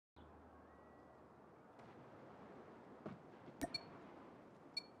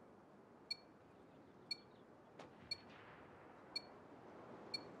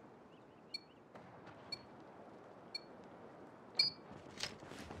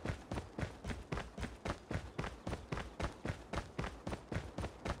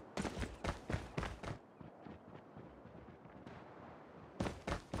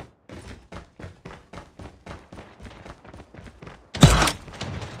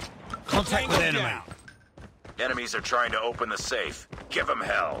Contact with enemy. Down. Enemies are trying to open the safe. Give them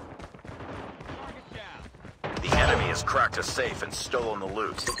hell. The enemy has cracked a safe and stolen the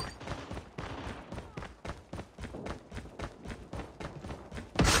loot.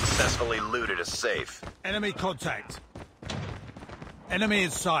 Successfully looted a safe. Enemy contact. Enemy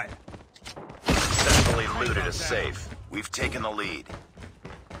in sight. Successfully looted a safe. We've taken the lead.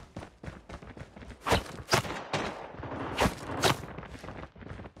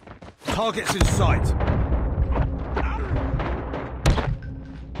 Targets in sight.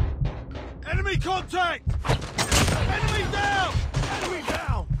 Enemy contact! Enemy down! Enemy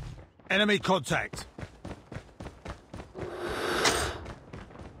down! Enemy contact.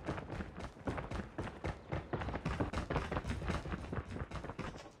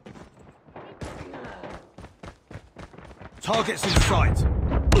 Targets in sight.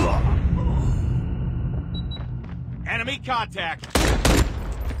 Enemy contact.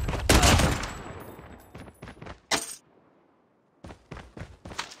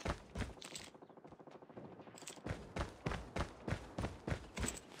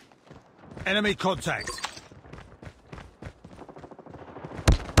 Enemy contact.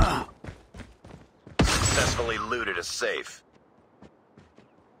 Successfully looted a safe.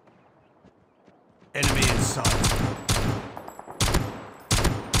 Enemy in sight.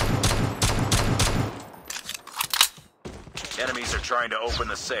 Enemies are trying to open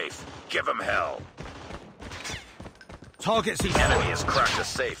the safe. Give them hell. Targets in The enemy sight. has cracked a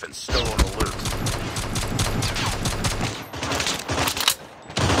safe and stolen the loot.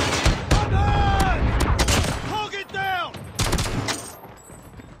 Target down!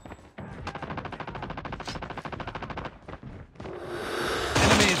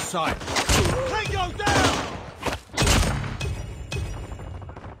 Enemy in sight. Tango down!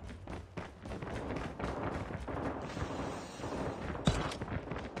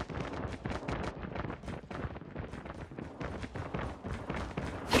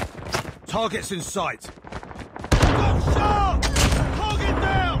 Targets in sight. Got shot! Target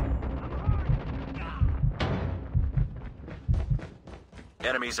down!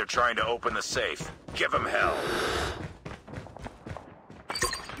 Enemies are trying to open the safe. Give them hell.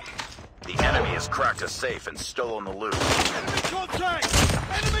 The enemy has cracked a safe and stolen the loot. Enemy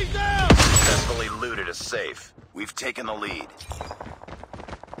contact! Enemy down! Successfully looted a safe. We've taken the lead.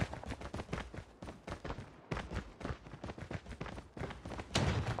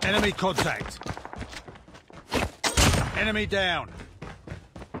 Enemy contact. Enemy down.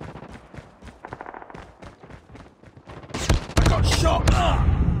 I got shot!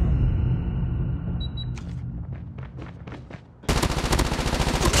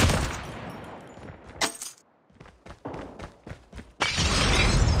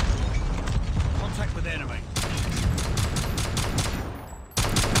 Contact with enemy.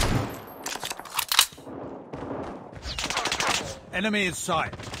 Enemy in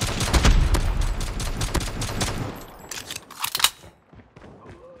sight.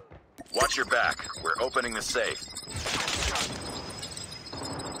 Watch your back. We're opening the safe.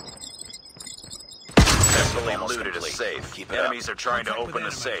 Successfully looted a safe. Keep it Enemies up. are trying to Contact open the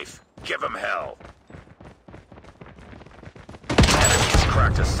with enemy. safe. Give them hell. Enemies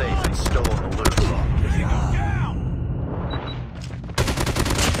cracked a safe and stolen the loot.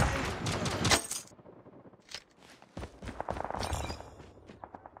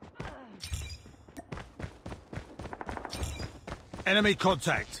 Enemy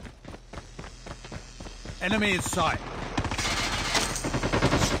contact. Enemy in sight.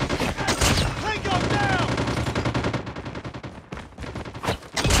 Tango down!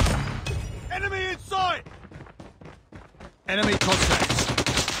 Enemy in sight! Enemy contact.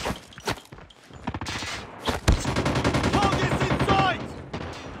 Targets in sight!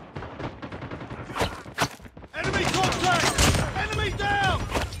 Enemy contact! Enemy down!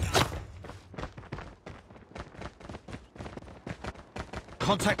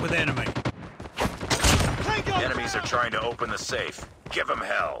 Contact with enemy. Tango Enemies down! are trying to open the safe. Give them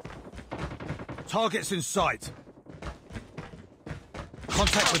hell. Targets in sight.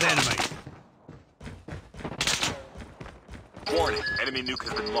 Contact with enemy. Warning. Enemy nuke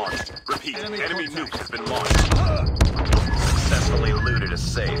has been launched. Repeat. Enemy Enemy contact. nuke has been launched. Successfully looted a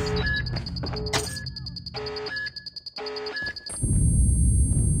safe.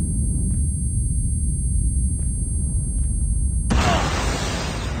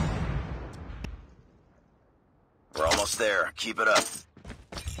 We're almost there. Keep it up.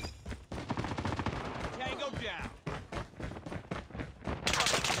 Tango down.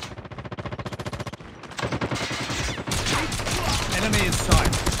 Enemy in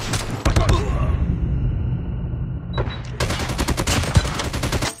sight.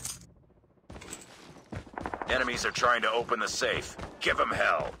 Enemies are trying to open the safe. Give them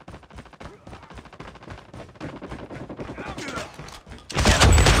hell. The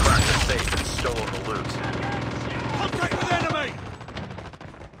enemy has cracked the safe and stolen the loot. Contact with enemy!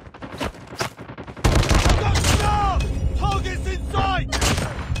 Got staff! Targets in sight!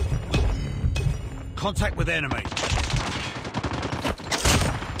 Contact with enemy.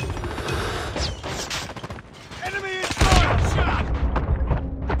 Enemy in sight!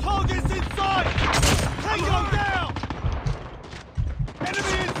 Targets in sight! Tango down!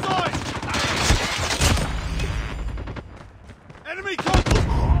 Enemy in sight! Enemy contact!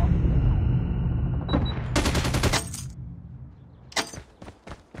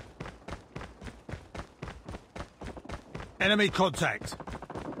 Enemy contact.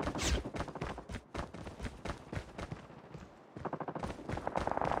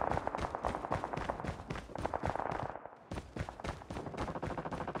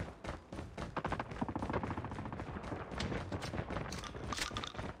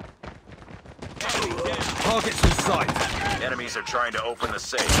 Targets in sight. Enemies are trying to open the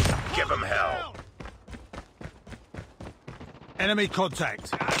safe. Give them hell. Enemy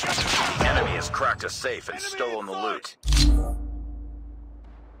contact. Enemy has cracked a safe and stolen the loot.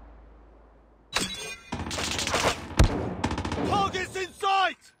 Targets in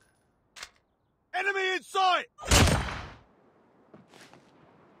sight! Enemy in sight!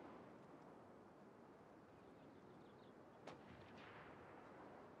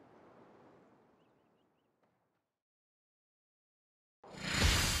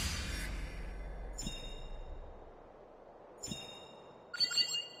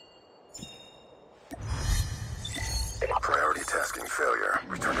 Priority tasking failure.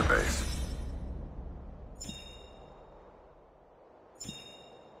 Return to base.